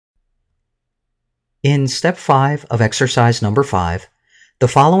In Step 5 of exercise number 5, the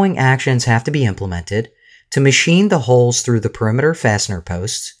following actions have to be implemented to machine the holes through the perimeter fastener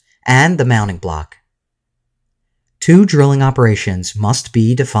posts and the mounting block. 2 drilling operations must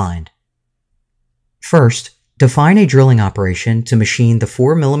be defined. First, define a drilling operation to machine the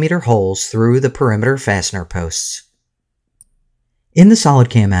 4 mm holes through the perimeter fastener posts. In the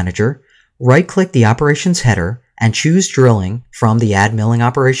SolidCAM Manager, right-click the operations header and choose Drilling from the Add Milling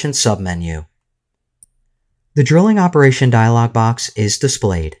Operations submenu. The Drilling Operation dialog box is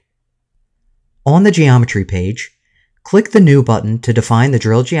displayed. On the Geometry page, click the New button to define the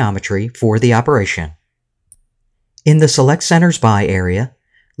drill geometry for the operation. In the Select Centers By area,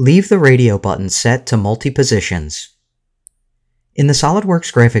 leave the radio button set to multi-positions. In the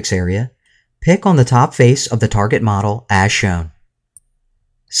SolidWorks Graphics area, pick on the top face of the target model as shown.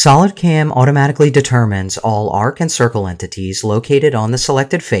 SolidCAM automatically determines all arc and circle entities located on the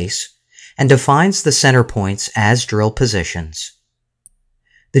selected face and defines the center points as drill positions.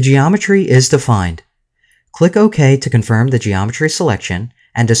 The geometry is defined. Click OK to confirm the geometry selection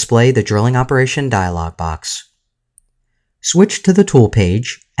and display the Drilling Operation dialog box. Switch to the Tool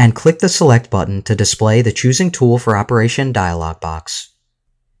page and click the Select button to display the Choosing Tool for Operation dialog box.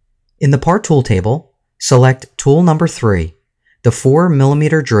 In the Part Tool table, select Tool number 3, the 4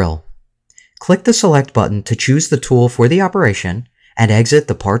 mm drill. Click the Select button to choose the tool for the operation and exit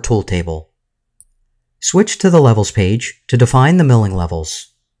the Part Tool table. Switch to the Levels page to define the milling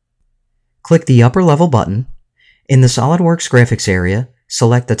levels. Click the Upper Level button. In the SolidWorks Graphics area,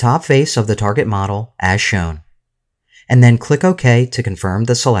 select the top face of the target model as shown, and then click OK to confirm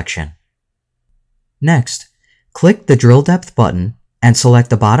the selection. Next, click the Drill Depth button and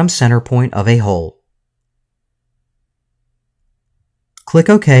select the bottom center point of a hole. Click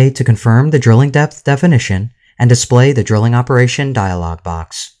OK to confirm the drilling depth definition and display the Drilling Operation dialog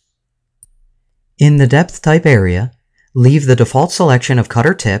box. In the Depth Type area, leave the default selection of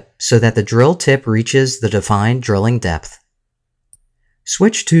cutter tip so that the drill tip reaches the defined drilling depth.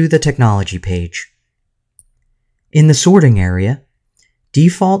 Switch to the Technology page. In the Sorting area,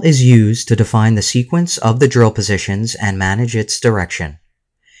 Default is used to define the sequence of the drill positions and manage its direction.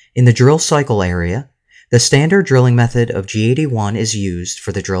 In the Drill Cycle area, the standard drilling method of G81 is used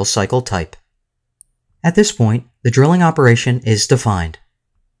for the drill cycle type. At this point, the drilling operation is defined.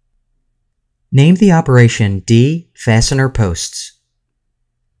 Name the operation D Fastener Posts.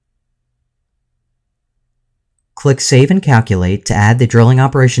 Click Save and Calculate to add the drilling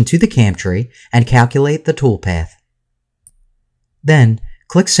operation to the CAM tree and calculate the toolpath. Then,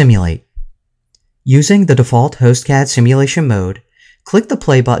 click Simulate. Using the default HostCAD simulation mode, click the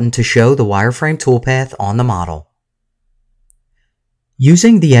Play button to show the wireframe toolpath on the model.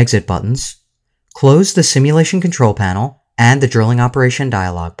 Using the Exit buttons, close the Simulation Control Panel and the Drilling Operation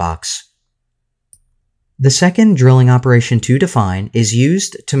dialog box. The second drilling operation to define is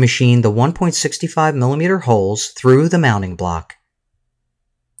used to machine the 1.65 mm holes through the mounting block.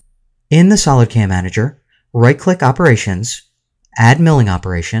 In the SolidCAM Manager, right-click Operations, Add Milling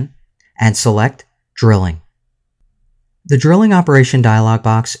Operation, and select Drilling. The Drilling Operation dialog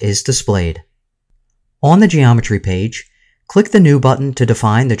box is displayed. On the Geometry page, click the New button to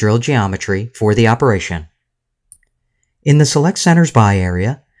define the drill geometry for the operation. In the Select Centers By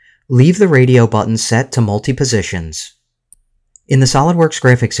area, leave the radio button set to multi-positions. In the SolidWorks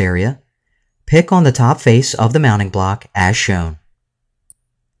Graphics area, pick on the top face of the mounting block as shown.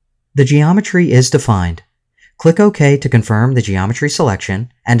 The geometry is defined. Click OK to confirm the geometry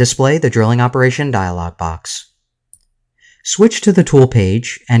selection and display the Drilling Operation dialog box. Switch to the Tool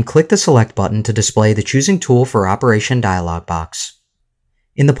page and click the Select button to display the Choosing Tool for Operation dialog box.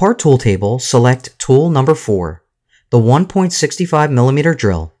 In the Part Tool table, select Tool number 4, the 1.65 mm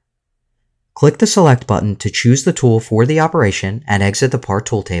drill. Click the Select button to choose the tool for the operation and exit the Part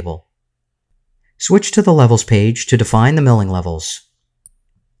Tool table. Switch to the Levels page to define the milling levels.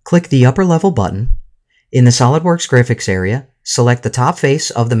 Click the Upper Level button. In the SolidWorks Graphics area, select the top face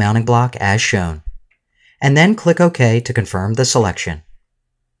of the mounting block as shown, and then click OK to confirm the selection.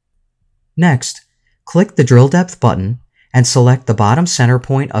 Next, click the Drill Depth button and select the bottom center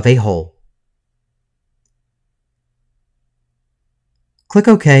point of a hole. Click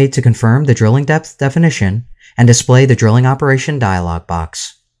OK to confirm the drilling depth definition and display the Drilling Operation dialog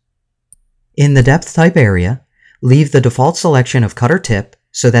box. In the Depth Type area, leave the default selection of cutter tip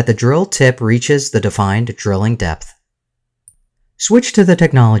so that the drill tip reaches the defined drilling depth. Switch to the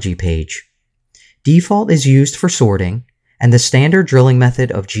Technology page. Default is used for sorting, and the standard drilling method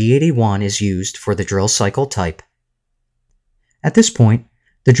of G81 is used for the drill cycle type. At this point,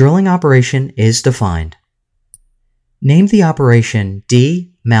 the drilling operation is defined. Name the operation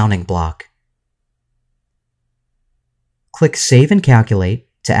D Mounting Block. click Save and Calculate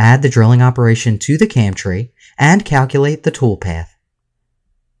to add the drilling operation to the CAM tree and calculate the toolpath.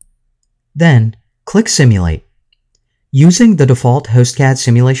 Then, click Simulate. Using the default HostCAD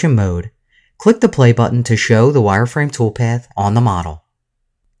simulation mode, click the play button to show the wireframe toolpath on the model.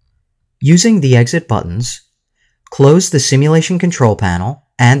 Using the exit buttons, close the simulation control panel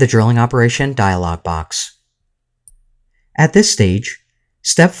and the drilling operation dialog box. At this stage,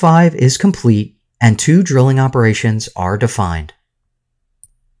 Step 5 is complete and 2 drilling operations are defined.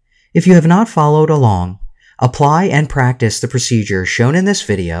 If you have not followed along, apply and practice the procedure shown in this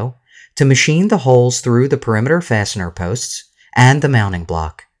video to machine the holes through the perimeter fastener posts and the mounting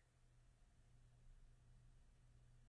block.